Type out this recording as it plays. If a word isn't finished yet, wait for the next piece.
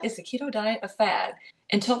Is the keto diet a fad?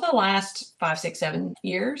 Until the last 5, 6, 7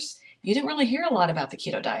 years, you didn't really hear a lot about the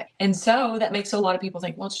keto diet. And so that makes a lot of people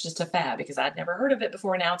think, well, it's just a fad because I'd never heard of it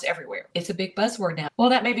before. Now it's everywhere. It's a big buzzword now. Well,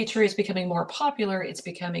 that may be true. It's becoming more popular. It's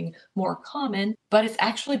becoming more common, but it's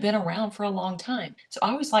actually been around for a long time. So I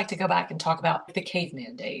always like to go back and talk about the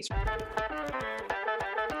caveman days.